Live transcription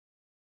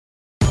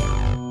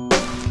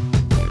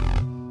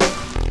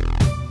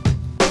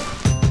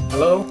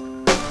Hello?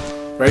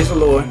 Praise the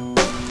Lord.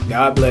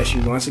 God bless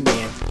you once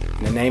again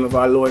in the name of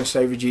our Lord and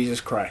Savior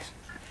Jesus Christ.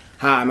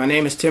 Hi, my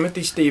name is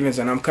Timothy Stevens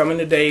and I'm coming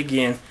today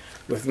again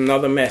with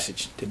another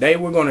message. Today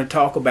we're going to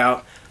talk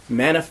about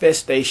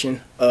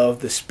manifestation of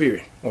the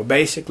Spirit, or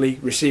basically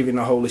receiving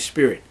the Holy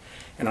Spirit.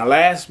 In our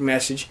last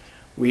message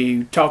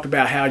we talked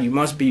about how you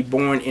must be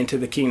born into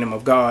the kingdom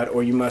of God,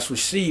 or you must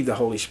receive the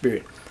Holy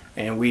Spirit.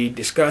 And we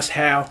discussed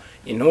how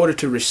in order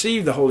to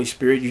receive the Holy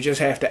Spirit, you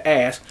just have to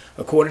ask,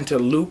 according to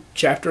Luke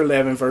chapter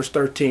 11, verse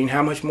 13,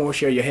 how much more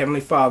shall your heavenly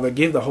Father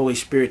give the Holy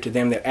Spirit to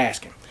them that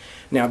ask him?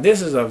 Now,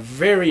 this is a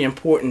very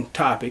important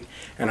topic,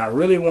 and I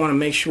really want to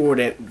make sure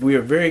that we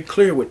are very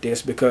clear with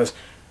this, because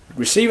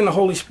receiving the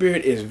Holy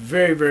Spirit is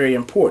very, very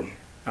important.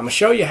 I'm going to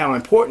show you how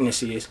important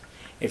this is.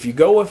 If you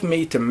go with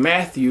me to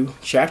Matthew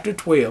chapter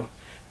 12,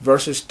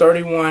 verses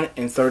 31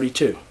 and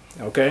 32,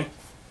 okay?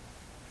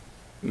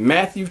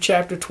 Matthew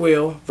chapter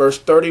 12, verse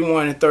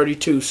 31 and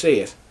 32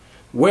 says,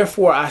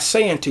 "Wherefore I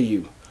say unto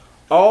you,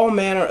 all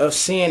manner of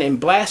sin and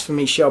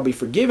blasphemy shall be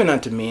forgiven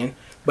unto men,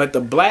 but the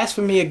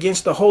blasphemy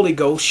against the Holy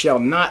Ghost shall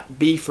not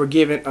be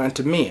forgiven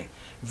unto men."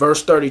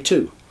 Verse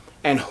 32,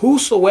 "And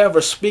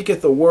whosoever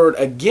speaketh a word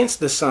against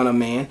the Son of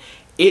Man,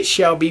 it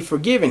shall be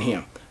forgiven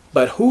him.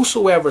 But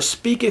whosoever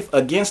speaketh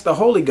against the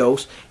Holy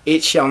Ghost,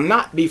 it shall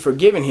not be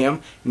forgiven him,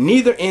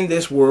 neither in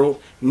this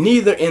world,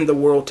 neither in the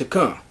world to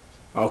come."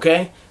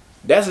 Okay?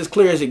 That's as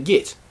clear as it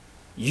gets.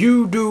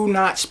 You do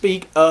not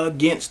speak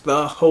against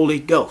the Holy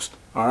Ghost.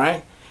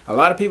 Alright? A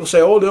lot of people say,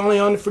 oh, the only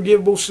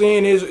unforgivable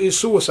sin is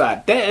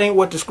suicide. That ain't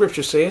what the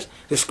scripture says.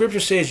 The scripture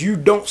says you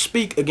don't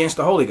speak against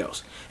the Holy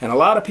Ghost. And a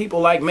lot of people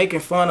like making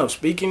fun of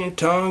speaking in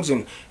tongues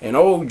and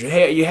oh,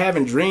 you're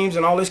having dreams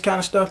and all this kind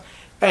of stuff.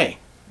 Hey,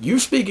 you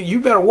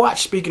better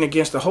watch speaking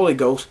against the Holy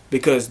Ghost,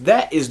 because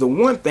that is the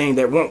one thing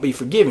that won't be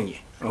forgiven you.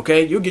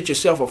 Okay? You'll get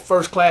yourself a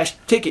first-class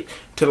ticket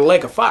to the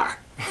lake of fire.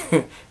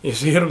 You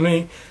see what I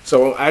mean?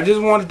 So I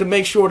just wanted to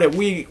make sure that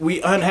we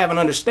have an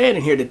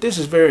understanding here that this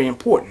is very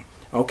important.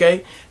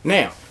 Okay?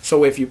 Now,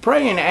 so if you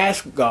pray and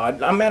ask God,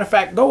 as a matter of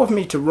fact, go with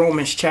me to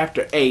Romans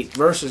chapter 8,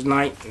 verses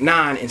 9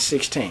 and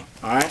 16.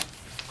 All right?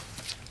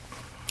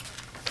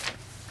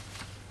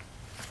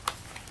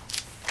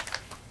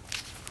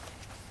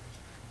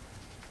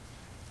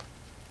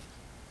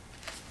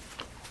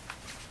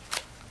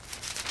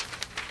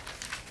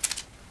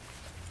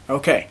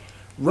 Okay.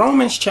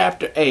 Romans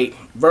chapter 8,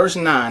 verse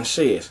 9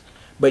 says,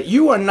 "But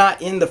you are not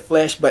in the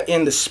flesh, but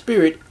in the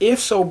Spirit, if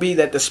so be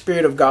that the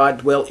Spirit of God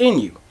dwell in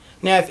you.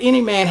 Now, if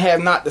any man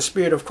have not the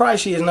Spirit of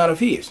Christ, he is none of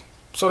his."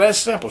 So that's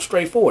simple,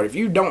 straightforward. If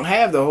you don't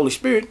have the Holy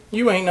Spirit,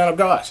 you ain't none of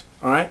God's.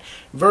 All right?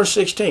 Verse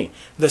 16,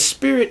 "The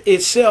Spirit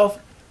itself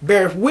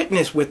beareth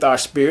witness with our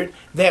spirit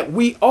that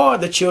we are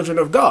the children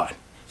of God."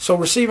 So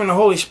receiving the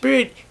Holy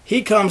Spirit,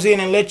 he comes in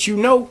and lets you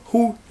know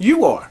who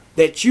you are,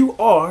 that you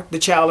are the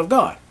child of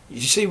God. You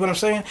see what I'm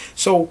saying?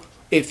 So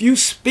if you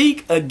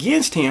speak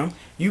against him,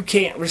 you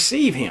can't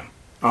receive him.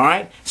 All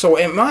right? So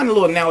in my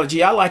little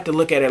analogy, I like to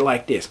look at it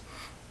like this.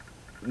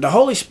 The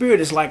Holy Spirit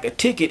is like a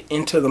ticket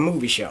into the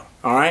movie show.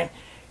 All right?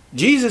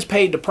 Jesus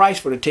paid the price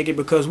for the ticket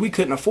because we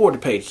couldn't afford to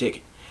pay the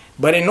ticket.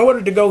 But in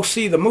order to go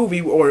see the movie,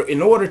 or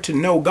in order to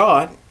know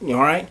God, all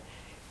right,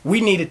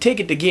 we need a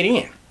ticket to get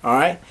in. All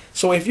right?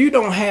 So if you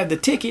don't have the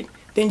ticket,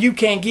 then you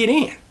can't get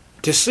in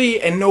to see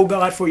and know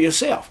God for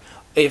yourself.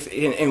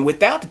 And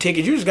without the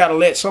ticket, you just got to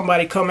let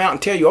somebody come out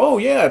and tell you, oh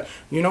yeah,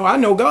 you know, I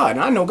know God, and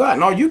I know God.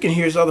 And all you can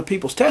hear is other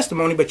people's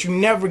testimony, but you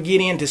never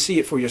get in to see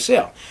it for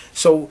yourself.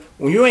 So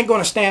when you ain't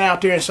going to stand out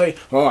there and say,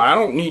 oh, I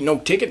don't need no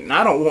ticket and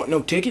I don't want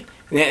no ticket.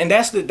 And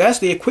that's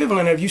the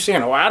equivalent of you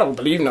saying, oh, I don't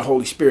believe in the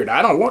Holy Spirit.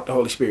 I don't want the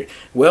Holy Spirit.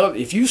 Well,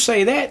 if you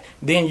say that,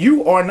 then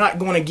you are not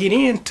going to get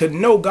in to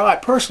know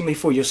God personally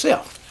for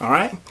yourself. All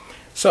right?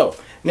 So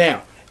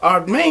now,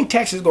 our main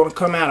text is going to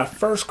come out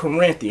of 1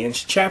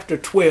 Corinthians chapter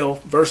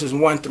 12, verses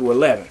 1 through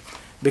 11.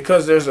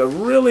 Because there's a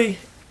really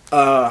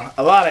a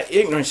lot of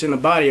ignorance in the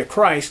body of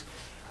Christ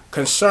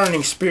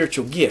concerning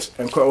spiritual gifts,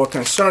 or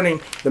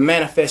concerning the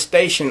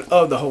manifestation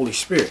of the Holy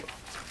Spirit.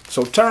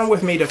 So turn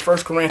with me to 1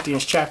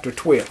 Corinthians chapter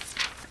 12.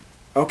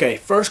 Okay,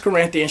 1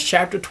 Corinthians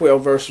chapter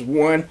 12, verse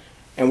 1,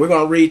 and we're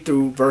going to read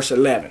through verse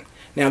 11.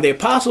 Now, the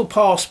Apostle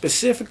Paul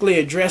specifically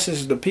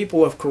addresses the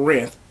people of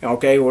Corinth,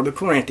 okay, or the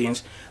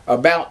Corinthians,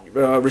 about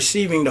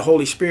receiving the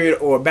Holy Spirit,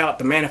 or about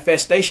the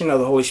manifestation of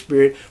the Holy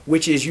Spirit,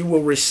 which is you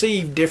will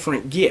receive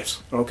different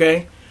gifts,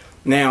 okay?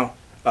 Now,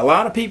 a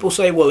lot of people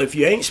say, well, if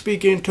you ain't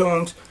speaking in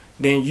tongues,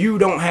 then you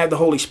don't have the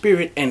Holy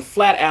Spirit, and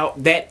flat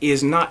out, that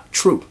is not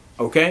true,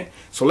 okay?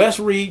 So let's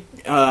read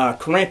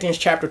Corinthians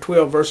chapter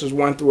 12, verses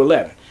 1 through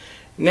 11.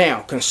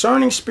 "Now,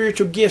 concerning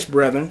spiritual gifts,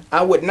 brethren,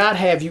 I would not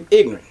have you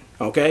ignorant.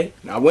 Okay?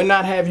 I would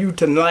not have you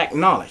to lack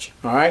knowledge.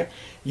 All right?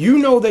 You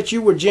know that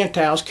you were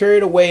Gentiles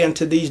carried away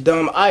unto these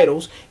dumb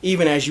idols,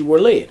 even as you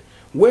were led.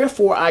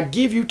 Wherefore I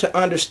give you to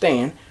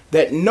understand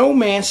that no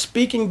man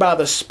speaking by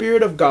the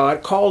Spirit of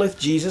God calleth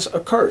Jesus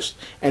accursed,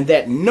 and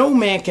that no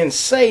man can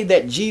say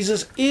that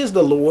Jesus is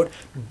the Lord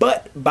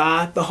but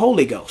by the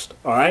Holy Ghost.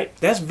 All right?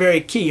 That's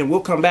very key, and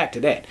we'll come back to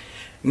that.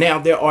 Now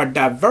there are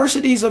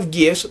diversities of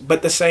gifts,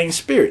 but the same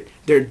Spirit.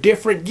 There are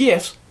different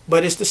gifts,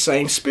 but it's the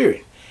same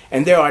Spirit.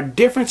 And there are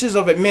differences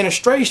of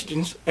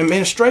administrations,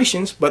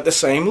 but the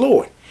same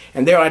Lord.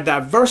 And there are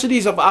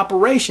diversities of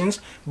operations,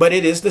 but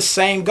it is the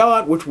same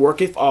God which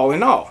worketh all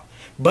in all.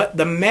 But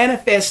the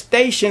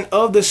manifestation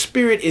of the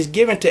Spirit is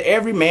given to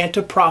every man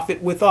to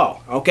profit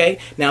withal. Okay?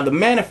 Now the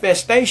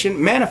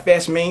manifestation,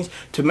 manifest means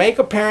to make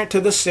apparent to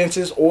the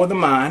senses or the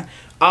mind,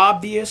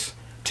 obvious,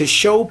 to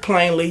show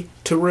plainly,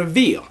 to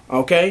reveal.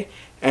 Okay?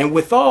 And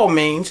withal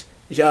means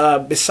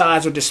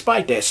besides or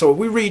despite that. So if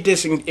we read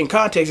this in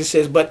context, it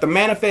says, but the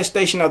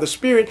manifestation of the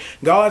Spirit,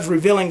 God's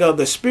revealing of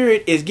the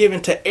Spirit, is given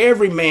to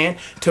every man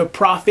to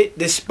profit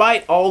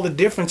despite all the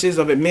differences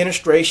of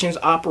administrations,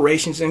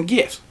 operations, and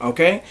gifts.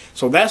 Okay?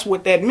 So that's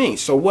what that means.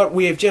 So what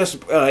we have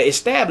just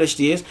established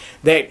is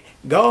that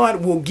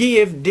God will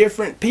give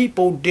different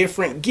people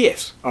different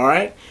gifts. All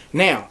right?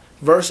 Now,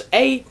 verse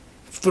 8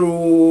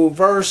 through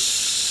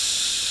verse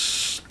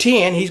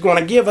 10, he's going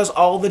to give us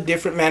all the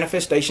different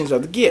manifestations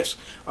of the gifts.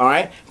 All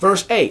right.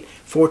 Verse 8,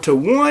 for to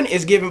one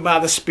is given by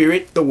the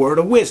Spirit the word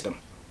of wisdom.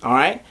 All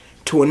right.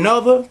 To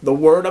another, the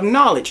word of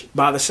knowledge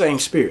by the same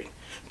Spirit.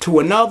 To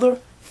another,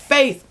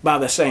 faith by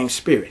the same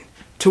Spirit.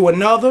 To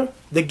another,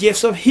 the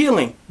gifts of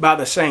healing by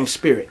the same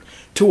Spirit.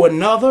 To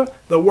another,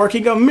 the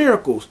working of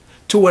miracles.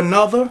 To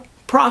another,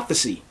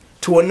 prophecy.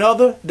 To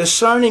another,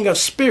 discerning of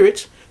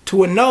spirits.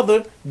 To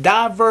another,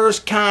 diverse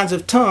kinds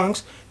of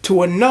tongues.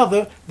 To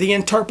another, the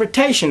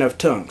interpretation of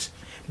tongues.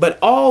 But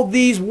all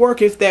these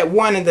worketh that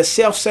one and the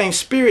selfsame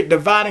Spirit,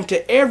 dividing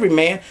to every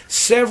man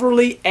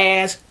severally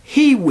as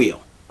he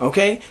will.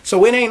 Okay?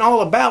 So it ain't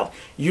all about,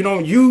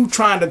 you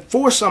trying to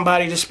force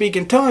somebody to speak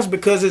in tongues,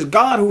 because it's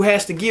God who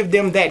has to give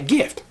them that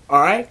gift.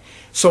 All right?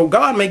 So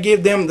God may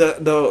give them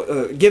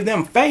give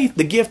them faith,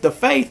 the gift of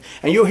faith,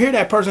 and you'll hear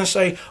that person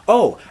say,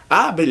 oh,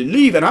 I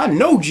believe and I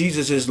know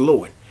Jesus is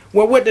Lord.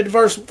 Well, what did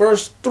verse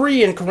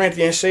 3 in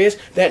Corinthians says?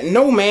 That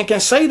no man can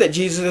say that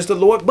Jesus is the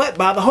Lord but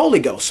by the Holy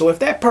Ghost. So if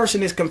that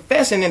person is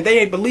confessing and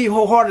they believe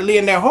wholeheartedly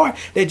in their heart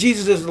that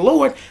Jesus is the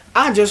Lord,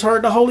 I just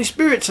heard the Holy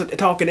Spirit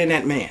talking in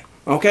that man.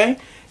 Okay?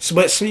 So,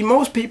 but see,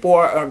 most people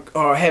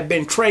have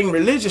been trained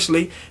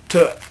religiously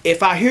to,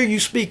 if I hear you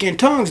speak in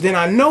tongues, then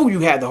I know you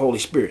have the Holy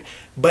Spirit.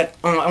 But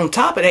on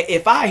top of that,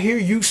 if I hear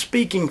you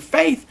speaking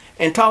faith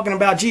and talking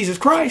about Jesus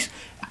Christ,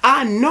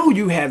 I know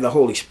you have the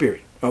Holy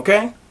Spirit.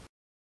 Okay?